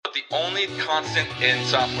the only constant in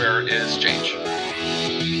software is change.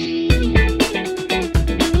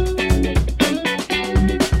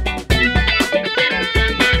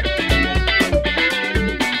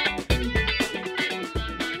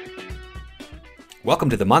 Welcome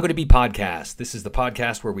to the MongoDB podcast. This is the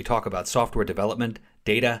podcast where we talk about software development,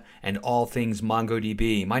 data, and all things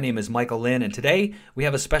MongoDB. My name is Michael Lynn, and today we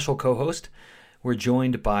have a special co-host. We're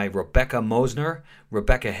joined by Rebecca Mosner.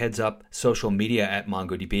 Rebecca heads up social media at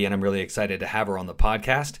MongoDB, and I'm really excited to have her on the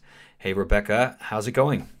podcast. Hey, Rebecca, how's it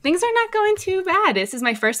going? Things are not going too bad. This is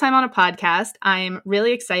my first time on a podcast. I'm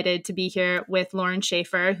really excited to be here with Lauren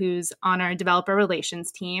Schaefer, who's on our developer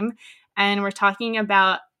relations team, and we're talking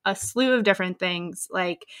about a slew of different things.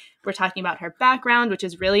 Like, we're talking about her background, which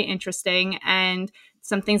is really interesting, and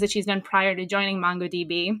some things that she's done prior to joining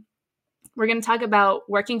MongoDB. We're going to talk about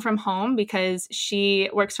working from home because she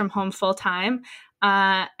works from home full time.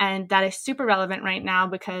 And that is super relevant right now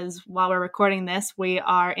because while we're recording this, we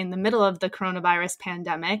are in the middle of the coronavirus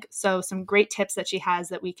pandemic. So some great tips that she has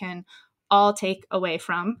that we can all take away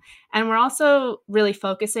from. And we're also really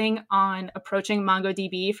focusing on approaching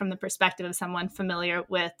MongoDB from the perspective of someone familiar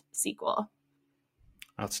with SQL.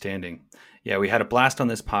 Outstanding. Yeah, we had a blast on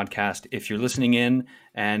this podcast. If you're listening in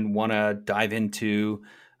and want to dive into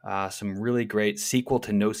some really great SQL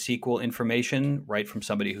to NoSQL information right from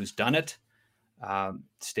somebody who's done it,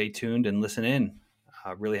 stay tuned and listen in.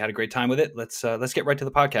 Really had a great time with it. Let's get right to the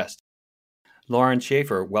podcast. Lauren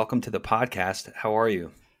Schaefer, welcome to the podcast. How are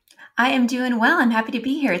you? I am doing well. I'm happy to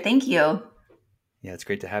be here. Thank you. Yeah, it's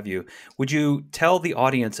great to have you. Would you tell the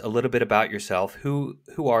audience a little bit about yourself? Who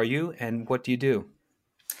are you and what do you do?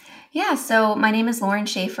 Yeah, so my name is Lauren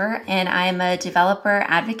Schaefer, and I'm a developer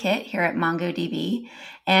advocate here at MongoDB,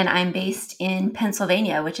 and I'm based in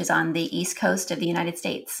Pennsylvania, which is on the East Coast of the United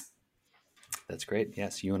States. That's great.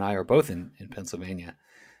 Yes, you and I are both in Pennsylvania.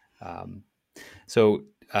 So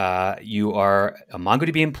you are a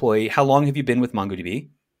MongoDB employee. How long have you been with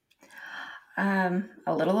MongoDB? A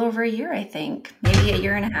little over a year, I think. Maybe a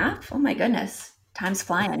year and a half. Oh my goodness. Time's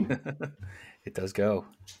flying. It does go.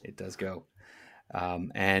 It does go.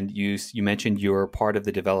 And you mentioned you're part of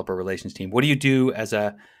the developer relations team. What do you do as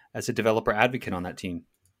a developer advocate on that team?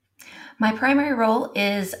 My primary role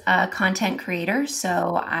is a content creator.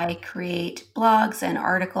 So I create blogs and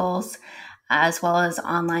articles as well as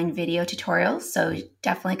online video tutorials. So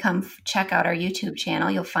definitely come check out our YouTube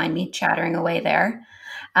channel. You'll find me chattering away there.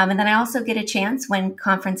 And then I also get a chance when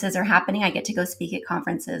conferences are happening. I get to go speak at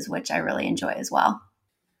conferences, which I really enjoy as well.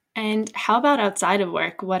 And how about outside of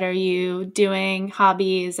work? What are you doing?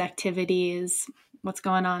 Hobbies, activities? What's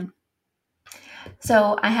going on?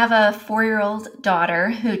 So I have a 4-year-old daughter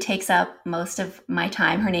who takes up most of my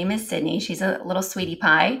time. Her name is Sydney. She's a little sweetie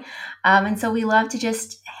pie. And so we love to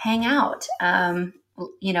just hang out.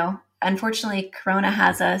 Unfortunately, Corona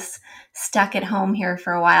has us stuck at home here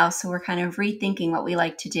for a while, so we're kind of rethinking what we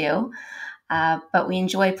like to do. But we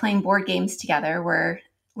enjoy playing board games together. We're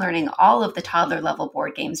learning all of the toddler level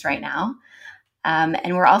board games right now.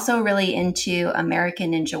 And we're also really into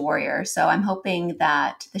American Ninja Warrior. So I'm hoping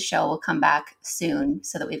that the show will come back soon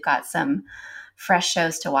so that we've got some fresh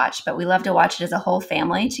shows to watch. But we love to watch it as a whole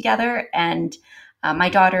family together. And my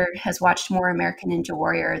daughter has watched more American Ninja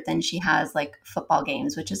Warrior than she has like football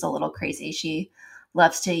games, which is a little crazy. She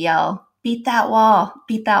loves to yell, "Beat that wall,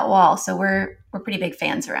 beat that wall." So we're pretty big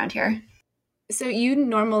fans around here. So you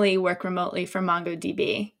normally work remotely for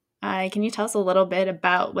MongoDB. Can you tell us a little bit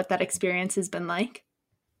about what that experience has been like?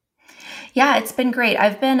 Yeah, it's been great.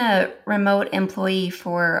 I've been a remote employee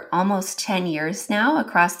for almost 10 years now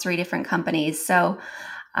across 3 different companies. So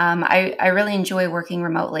I really enjoy working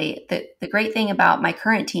remotely. The great thing about my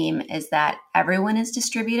current team is that everyone is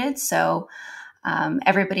distributed. So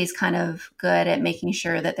everybody's kind of good at making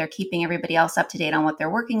sure that they're keeping everybody else up to date on what they're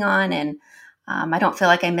working on. And I don't feel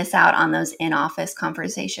like I miss out on those in-office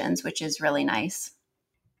conversations, which is really nice.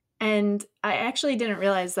 And I actually didn't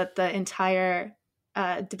realize that the entire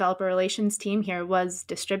developer relations team here was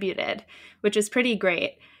distributed, which is pretty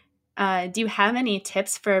great. Do you have any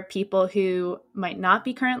tips for people who might not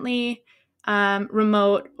be currently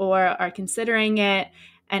remote or are considering it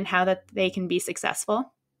and how that they can be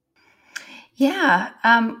successful? Yeah,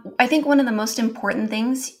 I think one of the most important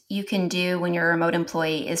things you can do when you're a remote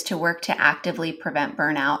employee is to work to actively prevent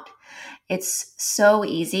burnout. It's so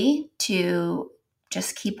easy to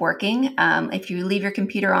just keep working. If you leave your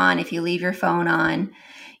computer on, if you leave your phone on,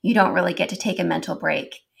 you don't really get to take a mental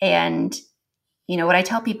break. And what I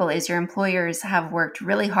tell people is your employers have worked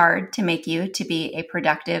really hard to make you to be a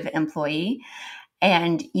productive employee.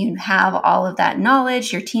 And you have all of that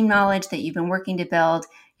knowledge, your team knowledge that you've been working to build.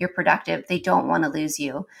 you're productive. They don't want to lose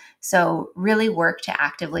you. So really work to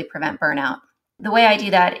actively prevent burnout. The way I do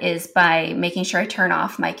that is by making sure I turn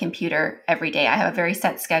off my computer every day. I have a very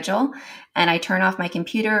set schedule and I turn off my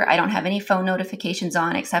computer. I don't have any phone notifications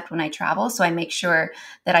on except when I travel. So I make sure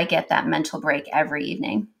that I get that mental break every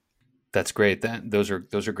evening. That's great. Those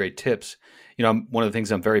are great tips. One of the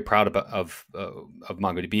things I'm very proud of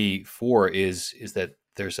MongoDB for is that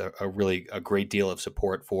there's a great deal of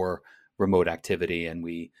support for remote activity, and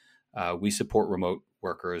we support remote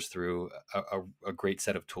workers through a great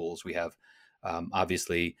set of tools. We have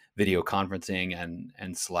obviously video conferencing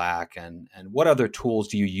and Slack, and what other tools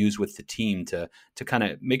do you use with the team to kind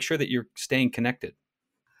of make sure that you're staying connected?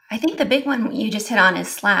 I think the big one you just hit on is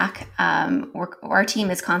Slack. Our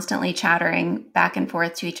team is constantly chattering back and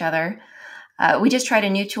forth to each other. We just tried a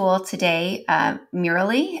new tool today,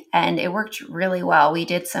 Murally, and it worked really well. We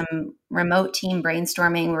did some remote team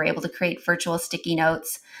brainstorming. We were able to create virtual sticky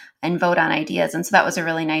notes and vote on ideas. And so that was a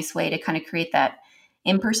really nice way to kind of create that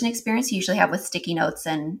in-person experience you usually have with sticky notes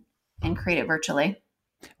and create it virtually.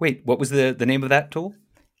 Wait, what was the name of that tool?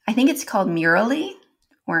 I think it's called Murally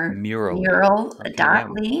or Mural.ly.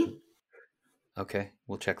 Okay,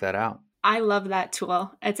 we'll check that out. I love that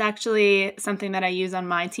tool. It's actually something that I use on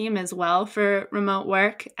my team as well for remote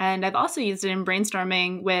work. And I've also used it in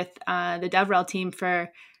brainstorming with the DevRel team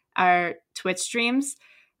for our Twitch streams.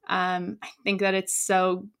 I think that it's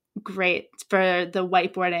so great for the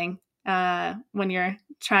whiteboarding when you're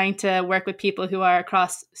trying to work with people who are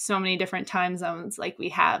across so many different time zones like we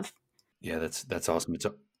have. Yeah, that's awesome. It's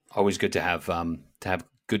always good to have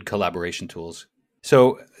good collaboration tools.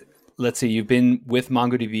 So let's see, you've been with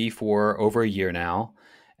MongoDB for over a year now.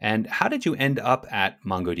 And how did you end up at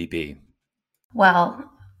MongoDB? Well,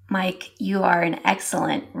 Mike, you are an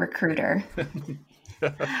excellent recruiter.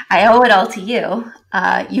 I owe it all to you.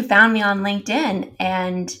 You found me on LinkedIn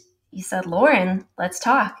and you said, Lauren, let's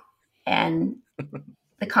talk. And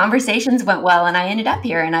the conversations went well and I ended up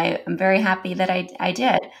here, and I am very happy that I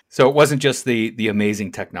did. So it wasn't just the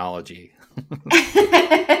amazing technology.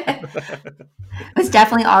 It was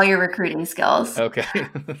definitely all your recruiting skills. Okay.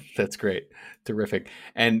 That's great. Terrific.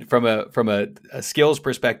 And from a skills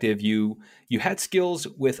perspective, you had skills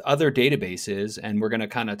with other databases, and we're going to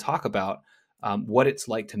kind of talk about what it's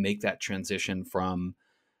like to make that transition from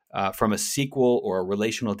a SQL or a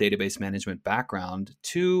relational database management background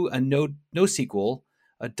to a NoSQL,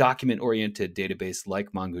 a document-oriented database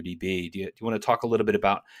like MongoDB. Do you want to talk a little bit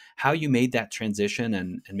about how you made that transition,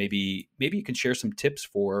 and maybe you can share some tips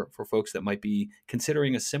for folks that might be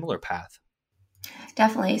considering a similar path?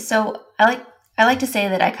 Definitely. So I like to say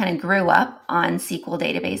that I kind of grew up on SQL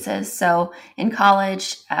databases. So in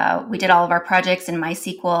college, we did all of our projects in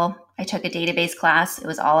MySQL. I took a database class. It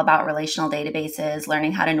was all about relational databases,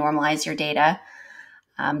 learning how to normalize your data.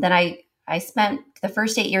 Then I spent the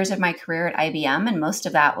first 8 years of my career at IBM, and most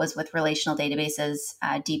of that was with relational databases,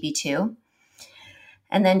 DB2.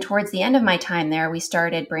 And then towards the end of my time there, we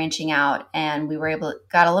started branching out, and we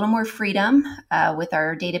got a little more freedom with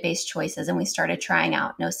our database choices, and we started trying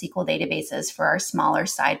out NoSQL databases for our smaller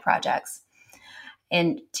side projects.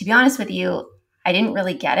 And to be honest with you, I didn't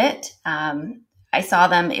really get it. I saw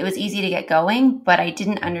them, it was easy to get going, but I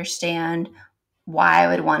didn't understand why I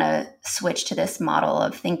would want to switch to this model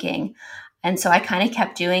of thinking. And so I kind of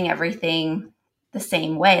kept doing everything the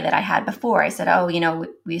same way that I had before. I said,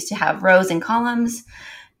 we used to have rows and columns.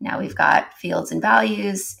 Now we've got fields and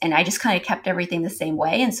values. And I just kind of kept everything the same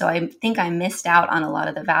way. And so I think I missed out on a lot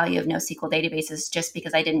of the value of NoSQL databases just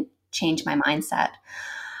because I didn't change my mindset.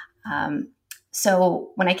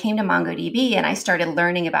 So when I came to MongoDB and I started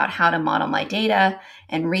learning about how to model my data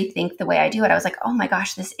and rethink the way I do it, I was like, oh my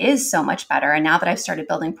gosh, this is so much better. And now that I've started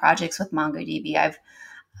building projects with MongoDB, I've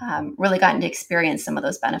really gotten to experience some of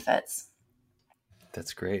those benefits.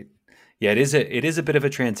 That's great. Yeah, it is a bit of a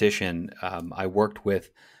transition. I worked with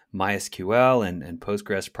MySQL and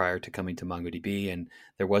Postgres prior to coming to MongoDB, and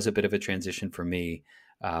there was a bit of a transition for me.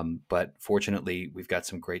 But fortunately, we've got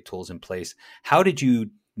some great tools in place. How did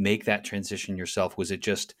you make that transition yourself? Was it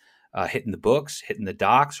just hitting the books, hitting the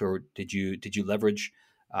docs, or did you leverage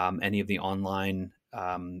any of the online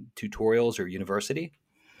tutorials or university?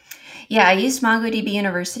 Yeah, I used MongoDB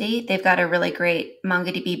University. They've got a really great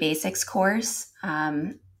MongoDB Basics course.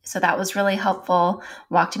 So that was really helpful,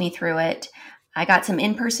 walked me through it. I got some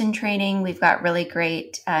in-person training. We've got really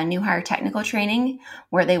great new hire technical training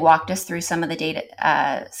where they walked us through some of the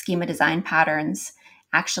data schema design patterns,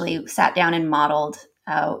 actually sat down and modeled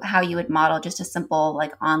how you would model just a simple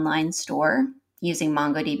online store using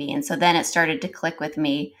MongoDB. And so then it started to click with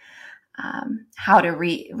me how to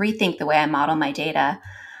rethink the way I model my data.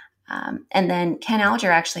 And then Ken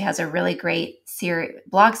Alger actually has a really great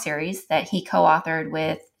blog series that he co-authored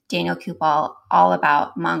with Daniel Kupal all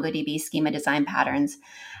about MongoDB schema design patterns.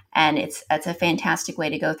 And it's a fantastic way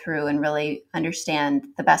to go through and really understand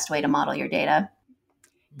the best way to model your data.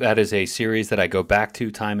 That is a series that I go back to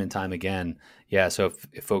time and time again. Yeah, so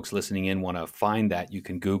if folks listening in want to find that, you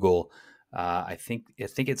can Google. I think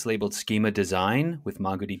it's labeled Schema Design with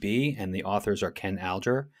MongoDB, and the authors are Ken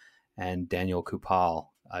Alger and Daniel Kupal.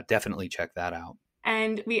 Definitely check that out.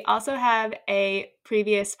 And we also have a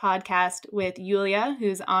previous podcast with Yulia,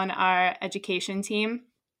 who's on our education team.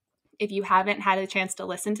 If you haven't had a chance to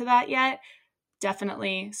listen to that yet,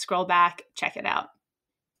 definitely scroll back, check it out.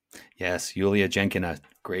 Yes, Yulia Jenkin, a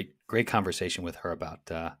great conversation with her about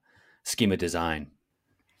schema design.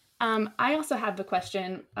 I also have a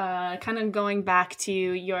question, kind of going back to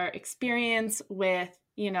your experience with,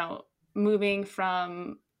 moving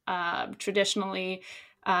from traditionally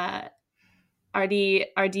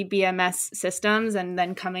RDBMS systems and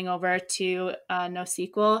then coming over to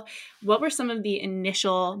NoSQL. What were some of the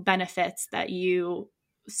initial benefits that you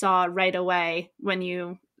saw right away when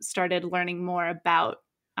you started learning more about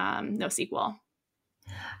NoSQL?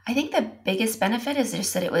 I think the biggest benefit is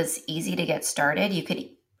just that it was easy to get started. You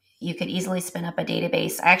could easily spin up a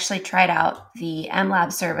database. I actually tried out the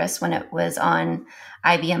MLab service when it was on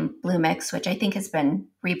IBM Bluemix, which I think has been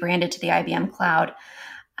rebranded to the IBM Cloud.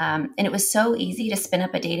 And it was so easy to spin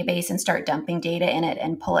up a database and start dumping data in it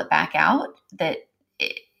and pull it back out that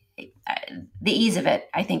the ease of it,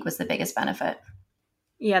 I think, was the biggest benefit.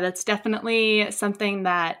 Yeah, that's definitely something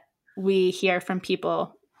that we hear from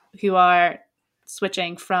people who are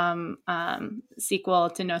switching from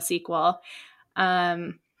SQL to NoSQL,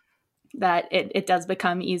 that it does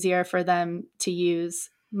become easier for them to use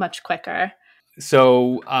much quicker.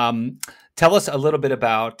 So tell us a little bit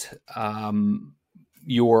about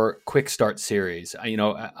your Quick Start series.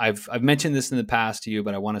 I've mentioned this in the past to you,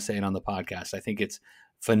 but I want to say it on the podcast. I think it's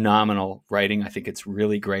phenomenal writing. I think it's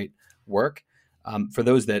really great work. For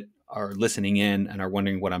those that are listening in and are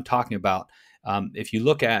wondering what I'm talking about, if you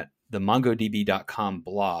look at the MongoDB.com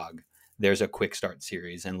blog, there's a Quick Start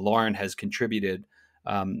series, and Lauren has contributed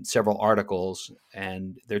several articles,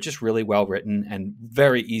 and they're just really well written and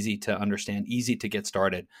very easy to understand, easy to get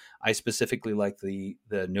started. I specifically like the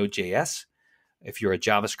Node.js. If you're a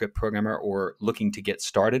JavaScript programmer or looking to get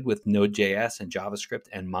started with Node.js and JavaScript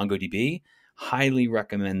and MongoDB, highly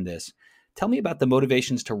recommend this. Tell me about the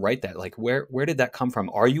motivations to write that. Like, where did that come from?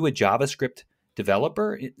 Are you a JavaScript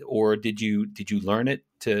developer, or did you learn it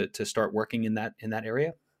to start working in that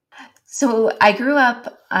area? So I grew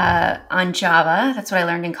up on Java. That's what I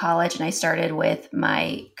learned in college, and I started with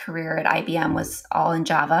my career at IBM was all in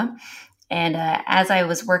Java. And as I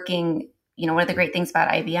was working, one of the great things about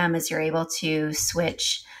IBM is you're able to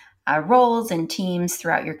switch roles and teams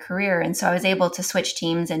throughout your career. And so I was able to switch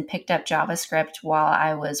teams and picked up JavaScript while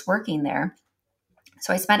I was working there.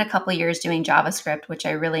 So I spent a couple years doing JavaScript, which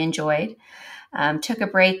I really enjoyed. Took a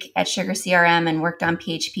break at Sugar CRM and worked on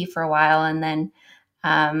PHP for a while, and then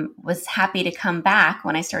was happy to come back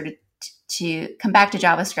when I started to come back to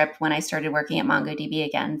JavaScript when I started working at MongoDB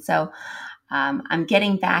again. So I'm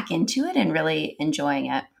getting back into it and really enjoying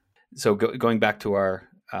it. So going back to our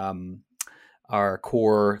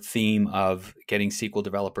core theme of getting SQL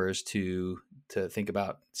developers to think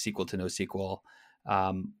about SQL to NoSQL,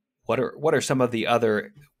 what are some of the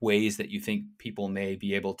other ways that you think people may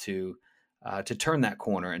be able to turn that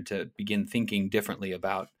corner and to begin thinking differently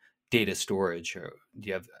about data storage? Or do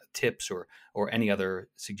you have tips or any other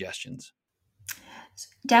suggestions?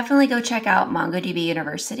 Definitely go check out MongoDB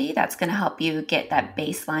University. That's going to help you get that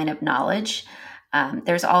baseline of knowledge.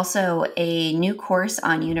 There's also a new course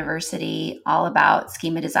on University all about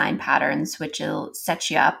schema design patterns, which will set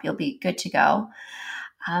you up. You'll be good to go.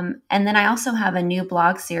 And then I also have a new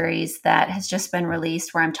blog series that has just been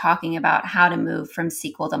released where I'm talking about how to move from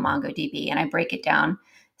SQL to MongoDB. And I break it down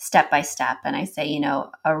step by step. And I say,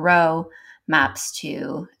 a row maps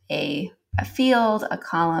to a field, a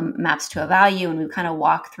column maps to a value. And we kind of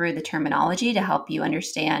walk through the terminology to help you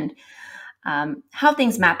understand how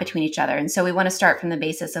things map between each other. And so we want to start from the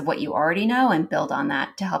basis of what you already know and build on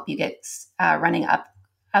that to help you get running up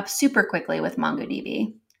super quickly with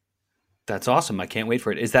MongoDB. That's awesome. I can't wait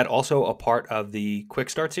for it. Is that also a part of the Quick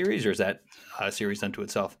Start series, or is that a series unto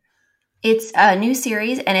itself? It's a new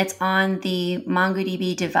series, and it's on the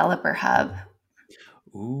MongoDB Developer Hub.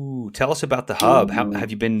 Ooh, tell us about the Hub.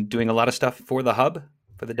 Have you been doing a lot of stuff for the Hub,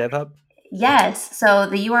 for the Dev Hub? Yes. So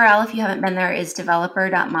the URL, if you haven't been there, is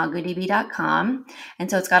developer.mongodb.com. And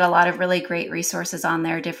so it's got a lot of really great resources on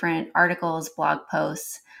there, different articles, blog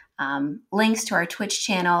posts. links to our Twitch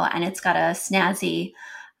channel, and it's got a snazzy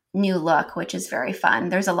new look, which is very fun.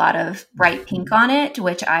 There's a lot of bright pink on it,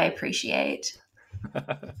 which I appreciate.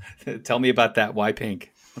 Tell me about that. Why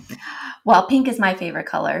pink? Well, pink is my favorite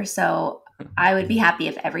color, so I would be happy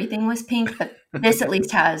if everything was pink, but this at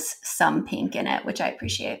least has some pink in it, which I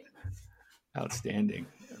appreciate. Outstanding.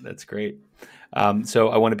 That's great. So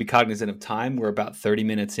I want to be cognizant of time. We're about 30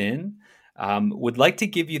 minutes in. Would like to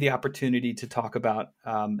give you the opportunity to talk about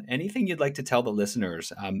anything you'd like to tell the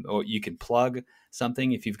listeners, or you can plug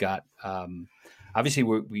something if you've got. Obviously,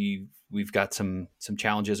 we've got some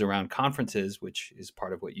challenges around conferences, which is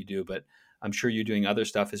part of what you do, but I'm sure you're doing other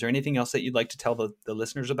stuff. Is there anything else that you'd like to tell the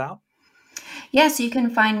listeners about? Yes, you can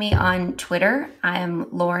find me on Twitter. I'm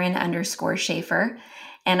Lauren_Schaefer,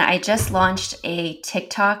 and I just launched a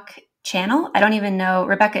TikTok channel. I don't even know,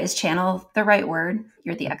 Rebecca, is channel the right word?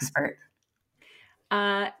 You're the expert.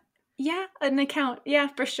 Yeah, an account. Yeah,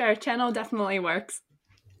 for sure. Channel definitely works.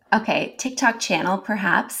 Okay, TikTok channel,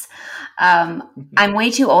 perhaps. I'm way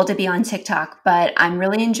too old to be on TikTok, but I'm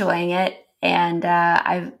really enjoying it,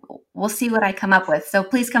 and we'll see what I come up with. So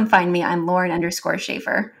please come find me. I'm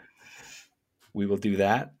Lauren_Schaefer. We will do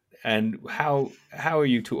that. And how are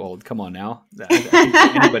you too old? Come on now. I think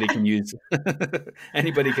anybody can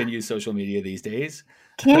use social media these days.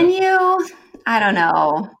 Can you? I don't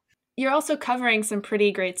know. You're also covering some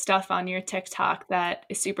pretty great stuff on your TikTok that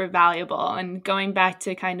is super valuable. And going back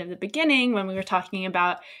to kind of the beginning when we were talking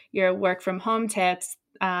about your work from home tips,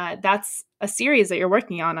 that's a series that you're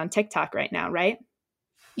working on TikTok right now, right?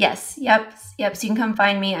 Yes. Yep. So you can come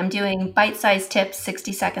find me. I'm doing bite-sized tips,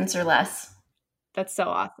 60 seconds or less. That's so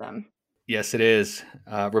awesome. Yes, it is.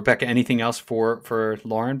 Rebecca, anything else for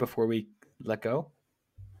Lauren before we let go?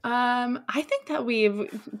 I think that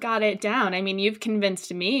we've got it down. I mean, you've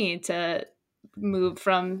convinced me to move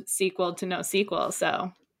from SQL to NoSQL.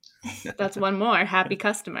 So that's one more happy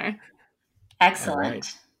customer. Excellent.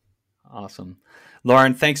 Right. Awesome.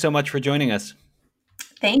 Lauren, thanks so much for joining us.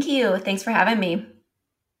 Thank you. Thanks for having me.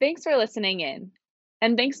 Thanks for listening in.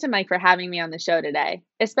 And thanks to Mike for having me on the show today.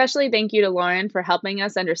 Especially thank you to Lauren for helping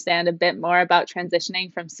us understand a bit more about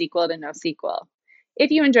transitioning from SQL to NoSQL. If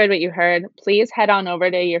you enjoyed what you heard, please head on over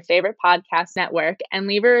to your favorite podcast network and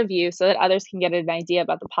leave a review so that others can get an idea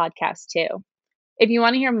about the podcast too. If you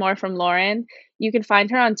want to hear more from Lauren, you can find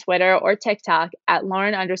her on Twitter or TikTok at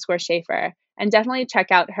Lauren_Schaefer, and definitely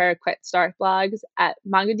check out her Quick Start blogs at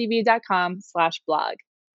mongodb.com/blog.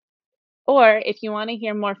 Or if you want to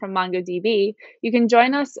hear more from MongoDB, you can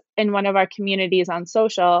join us in one of our communities on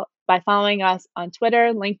social by following us on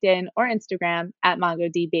Twitter, LinkedIn, or Instagram at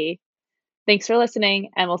MongoDB. Thanks for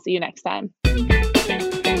listening, and we'll see you next time.